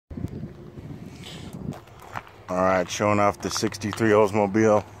Alright, showing off the 63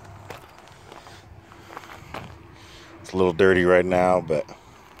 Oldsmobile. It's a little dirty right now, but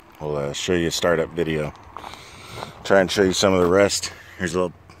we'll show you a startup video. Try and show you some of the rest. Here's a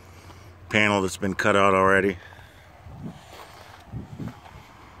little panel that's been cut out already.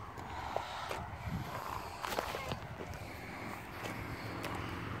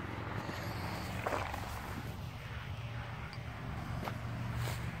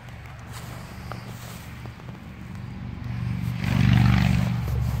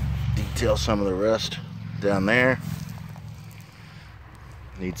 Detail some of the rest down there.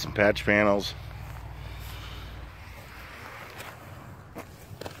 Need some patch panels.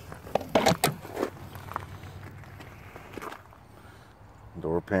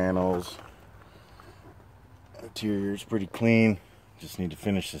 Door panels. Interior is pretty clean. Just need to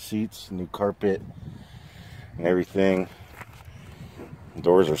finish the seats, new carpet, and everything.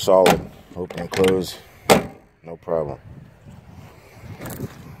 Doors are solid. Open and close, no problem.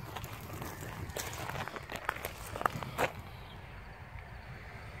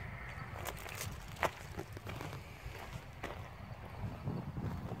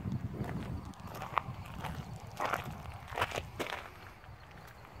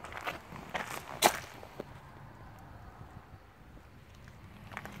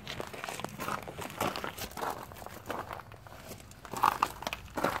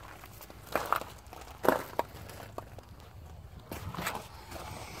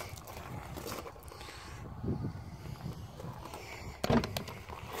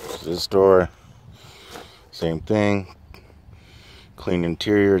 This door, same thing. Clean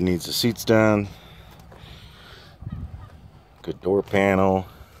interior, needs the seats done. Good door panel.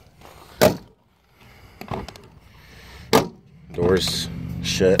 Doors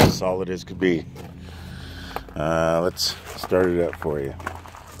shut, solid as could be. Let's start it up for you.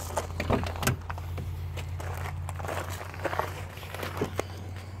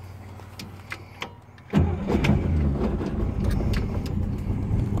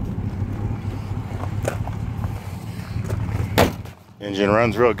 Engine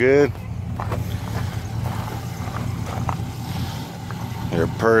runs real good. Your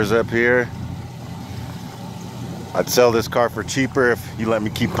purrs up here. I'd sell this car for cheaper if you let me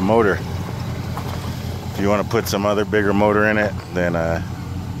keep the motor. If you want to put some other bigger motor in it, then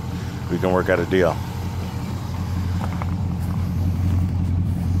we can work out a deal.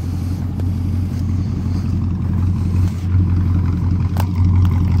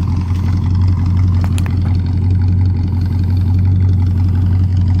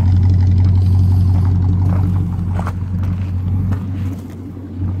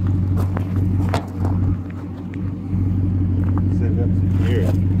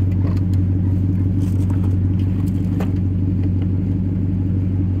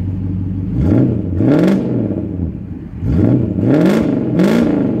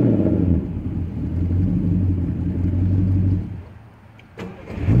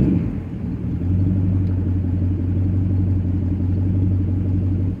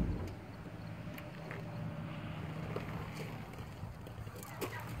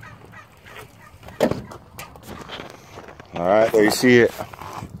 Alright, there you see it.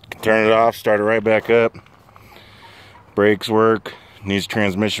 Turn it off, start it right back up. Brakes work, needs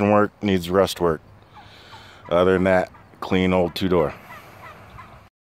transmission work, needs rust work. Other than that, clean old two-door.